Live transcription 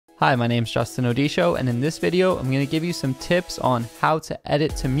Hi, my name's Justin Odisho, and in this video, I'm going to give you some tips on how to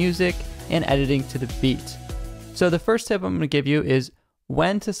edit to music and editing to the beat. So the first tip I'm going to give you is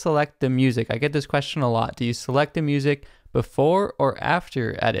when to select the music. I get this question a lot. Do you select the music before or after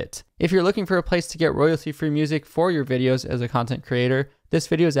your edit? If you're looking for a place to get royalty-free music for your videos as a content creator, this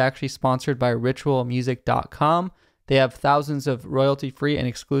video is actually sponsored by ritualmusic.com. They have thousands of royalty-free and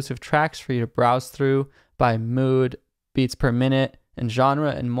exclusive tracks for you to browse through by mood, beats per minute, and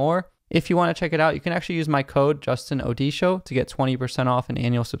genre, and more. If you want to check it out, you can actually use my code JustinOdisho to get 20% off an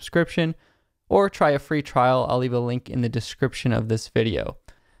annual subscription, or try a free trial. I'll leave a link in the description of this video.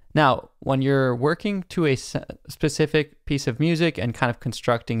 Now, when you're working to a specific piece of music and kind of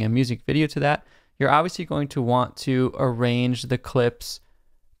constructing a music video to that, you're obviously going to want to arrange the clips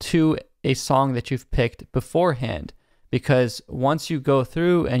to a song that you've picked beforehand, because once you go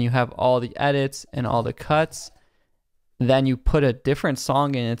through and you have all the edits and all the cuts, then you put a different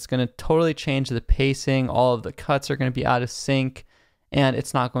song in, it's going to totally change the pacing. All of the cuts are going to be out of sync, and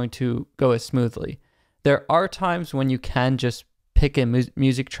it's not going to go as smoothly. There are times when you can just pick a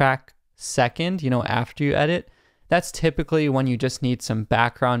music track second, after you edit. That's typically when you just need some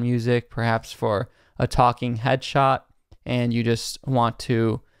background music, perhaps for a talking headshot, and you just want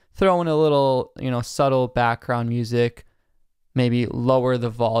to throw in a little, subtle background music, maybe lower the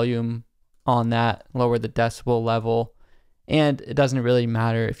volume on that, lower the decibel level. And it doesn't really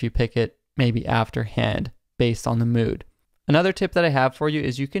matter if you pick it maybe afterhand based on the mood. Another tip that I have for you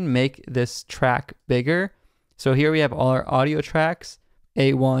is you can make this track bigger. So here we have all our audio tracks,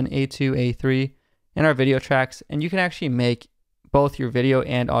 A1, A2, A3, and our video tracks. And you can actually make both your video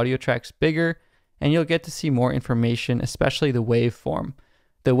and audio tracks bigger, and you'll get to see more information, especially the waveform.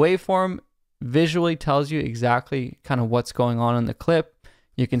 The waveform visually tells you exactly kind of what's going on in the clip.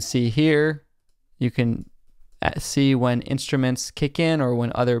 You can see here, you can see when instruments kick in or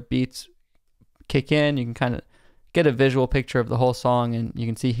when other beats kick in. You can kind of get a visual picture of the whole song, and you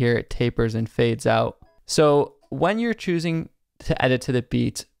can see here it tapers and fades out. So when you're choosing to edit to the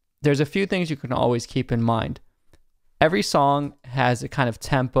beat, there's a few things you can always keep in mind. Every song has a kind of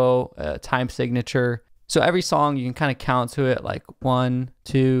tempo, a time signature. So every song you can kind of count to it like 1,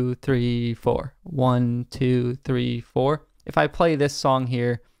 2, 3, 4. 1, 2, 3, 4. If I play this song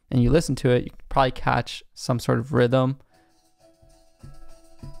here and you listen to it, you can probably catch some sort of rhythm.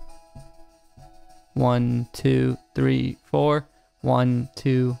 1, 2, 3, 4. 1,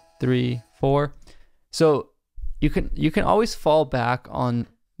 2, 3, 4. So you can always fall back on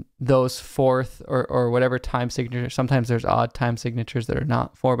those fourth or whatever time signature. Sometimes there's odd time signatures that are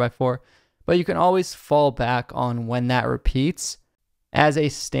not 4x4, but you can always fall back on when that repeats as a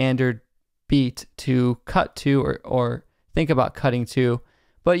standard beat to cut to or think about cutting to.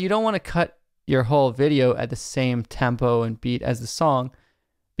 But you don't want to cut your whole video at the same tempo and beat as the song,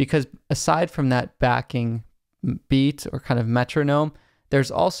 because aside from that backing beat or kind of metronome,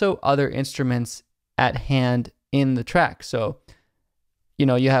 there's also other instruments at hand in the track. So,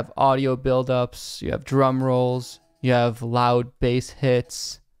 you have audio buildups, you have drum rolls, you have loud bass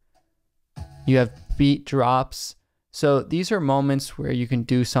hits, you have beat drops. So these are moments where you can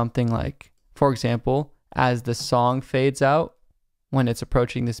do something like, for example, as the song fades out, when it's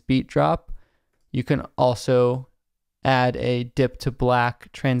approaching this beat drop, you can also add a dip to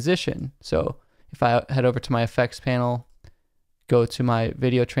black transition. So if I head over to my effects panel, go to my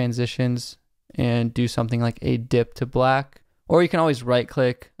video transitions, and do something like a dip to black, or you can always right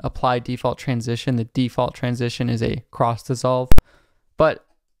click, apply default transition. The default transition is a cross dissolve, but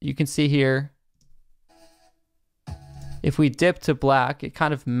you can see here, if we dip to black, it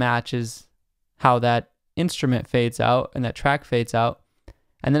kind of matches how that instrument fades out and that track fades out.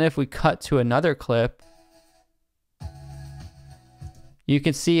 And then if we cut to another clip, you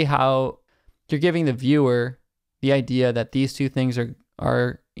can see how you're giving the viewer the idea that these two things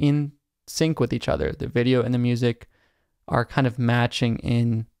are in sync with each other. The video and the music are kind of matching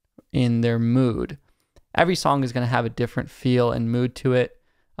in their mood. Every song is going to have a different feel and mood to it,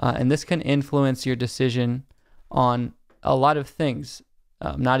 and this can influence your decision on a lot of things.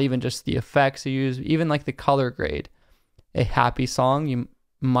 Not even just the effects you use, even like the color grade. A happy song, you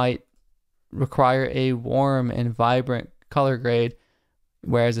might require a warm and vibrant color grade,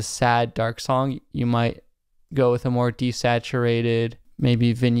 whereas a sad, dark song, you might go with a more desaturated,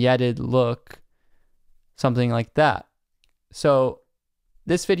 maybe vignetted look, something like that. So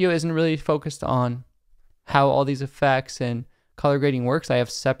this video isn't really focused on how all these effects and color grading works. I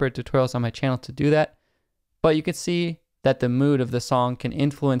have separate tutorials on my channel to do that, but you can see that the mood of the song can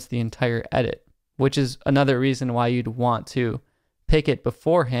influence the entire edit, which is another reason why you'd want to pick it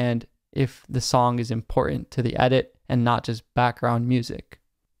beforehand if the song is important to the edit and not just background music.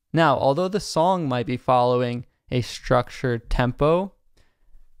 Now, although the song might be following a structured tempo,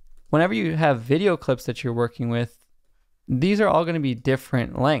 whenever you have video clips that you're working with, these are all going to be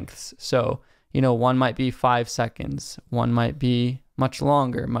different lengths. So, one might be 5 seconds, one might be much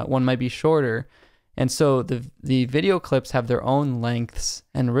longer, one might be shorter. And so the video clips have their own lengths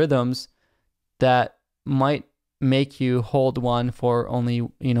and rhythms that might make you hold one for only,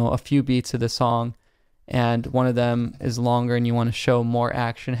 a few beats of the song, and one of them is longer and you want to show more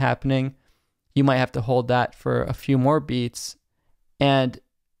action happening. You might have to hold that for a few more beats. And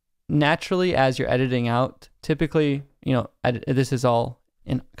naturally, as you're editing out, typically, this is all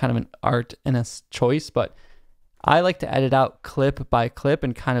in kind of an art and a choice, but I like to edit out clip by clip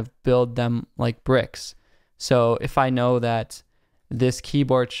and kind of build them like bricks. So if I know that this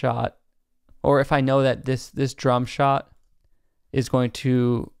keyboard shot, or if I know that this drum shot is going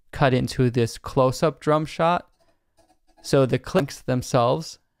to cut into this close-up drum shot, so the clips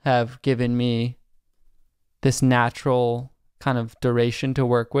themselves have given me this natural kind of duration to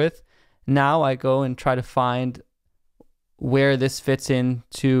work with. Now I go and try to find where this fits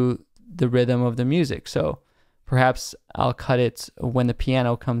into the rhythm of the music. So perhaps I'll cut it when the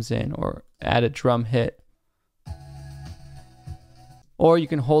piano comes in, or add a drum hit. Or you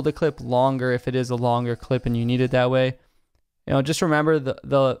can hold the clip longer if it is a longer clip and you need it that way. Just remember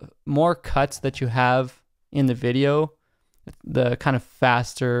the more cuts that you have in the video, the kind of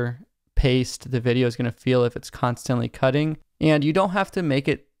faster paced the video is going to feel if it's constantly cutting. And you don't have to make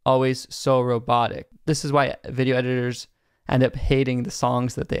it always so robotic. This is why video editors end up hating the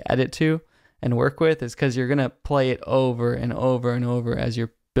songs that they edit to and work with, is because you're going to play it over and over and over as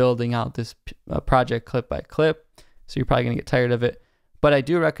you're building out this project clip by clip. So you're probably going to get tired of it. But I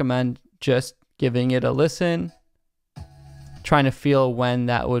do recommend just giving it a listen, trying to feel when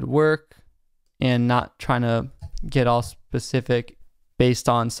that would work, and not trying to get all specific based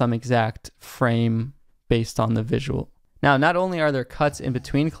on some exact frame based on the visual. Now, not only are there cuts in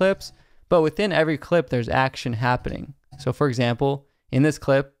between clips, but within every clip there's action happening. So for example, in this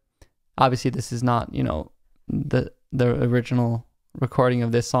clip, obviously this is not, the original recording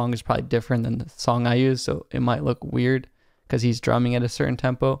of this song is probably different than the song I use, so it might look weird because he's drumming at a certain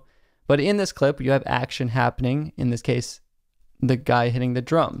tempo. But in this clip, you have action happening. In this case, the guy hitting the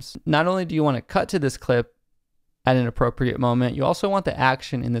drums. Not only do you want to cut to this clip at an appropriate moment, you also want the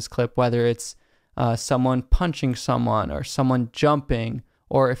action in this clip, whether it's someone punching someone or someone jumping,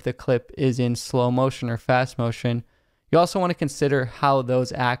 or if the clip is in slow motion or fast motion. You also want to consider how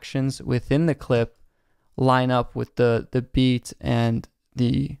those actions within the clip line up with the beat and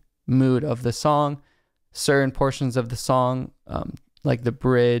the mood of the song. Certain portions of the song, like the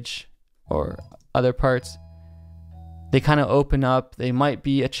bridge or other parts, they kind of open up. They might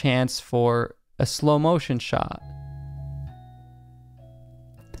be a chance for a slow motion shot.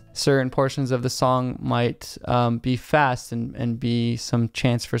 Certain portions of the song might be fast and be some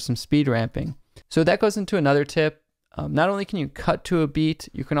chance for some speed ramping. So that goes into another tip. Not only can you cut to a beat,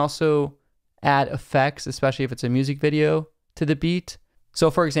 you can also add effects, especially if it's a music video, to the beat. So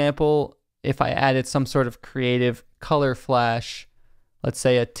for example, if I added some sort of creative color flash, let's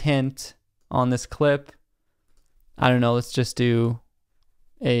say a tint on this clip, I don't know, let's just do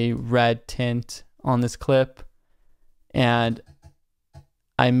a red tint on this clip, and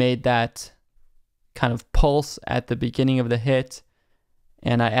I made that kind of pulse at the beginning of the hit,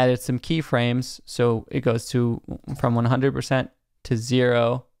 and I added some keyframes, so it goes from 100% to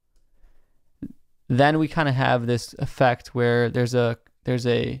 0. Then we kind of have this effect where there's an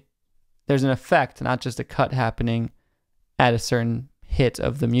effect, not just a cut happening at a certain hit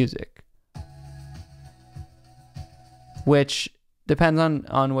of the music, which depends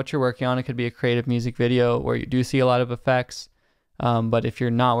on what you're working on. It could be a creative music video where you do see a lot of effects, but if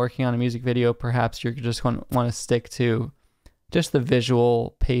you're not working on a music video, perhaps you're just going to want to stick to just the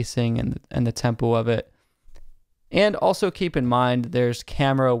visual pacing and the tempo of it. And also keep in mind there's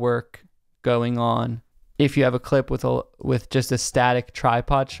camera work going on. If you have a clip with just a static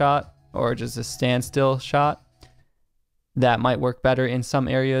tripod shot or just a standstill shot, that might work better in some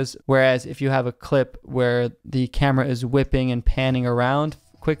areas. Whereas if you have a clip where the camera is whipping and panning around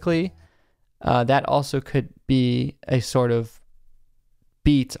quickly, that also could be a sort of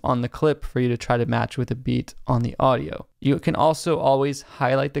beat on the clip for you to try to match with a beat on the audio. You can also always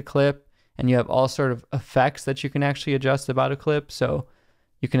highlight the clip, and you have all sort of effects that you can actually adjust about a clip. So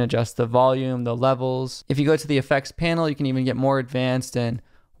you can adjust the volume, the levels. If you go to the effects panel, you can even get more advanced and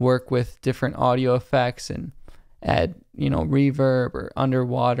work with different audio effects and add, reverb or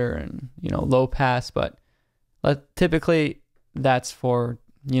underwater and, low pass. But typically that's for,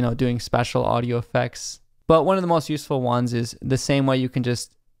 doing special audio effects. But one of the most useful ones is the same way you can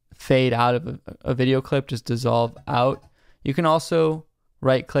just fade out of a video clip, just dissolve out. You can also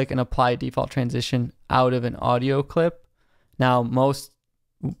right click and apply default transition out of an audio clip. Now, most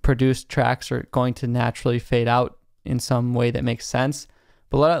produced tracks are going to naturally fade out in some way that makes sense.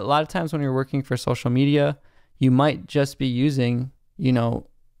 But a lot of times when you're working for social media, you might just be using,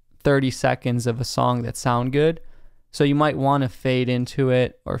 30 seconds of a song that sound good. So you might want to fade into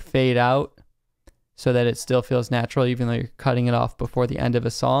it or fade out so that it still feels natural, even though you're cutting it off before the end of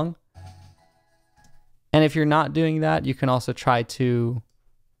a song. And if you're not doing that, you can also try to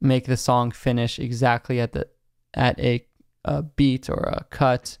make the song finish exactly at a beat or a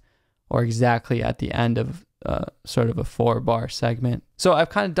cut, or exactly at the end of sort of a 4-bar segment. So I've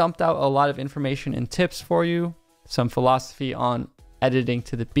kind of dumped out a lot of information and tips for you, some philosophy on editing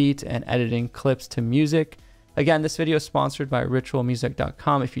to the beat and editing clips to music. Again, this video is sponsored by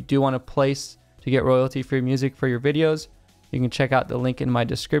ritualmusic.com. If you do want a place to get royalty-free music for your videos, you can check out the link in my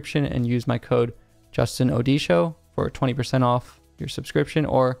description and use my code JustinOdisho for 20% off your subscription,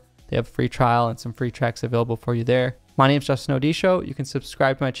 or they have a free trial and some free tracks available for you there. My name is Justin Odisho. You can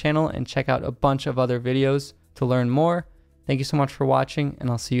subscribe to my channel and check out a bunch of other videos to learn more. Thank you so much for watching, and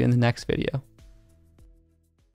I'll see you in the next video.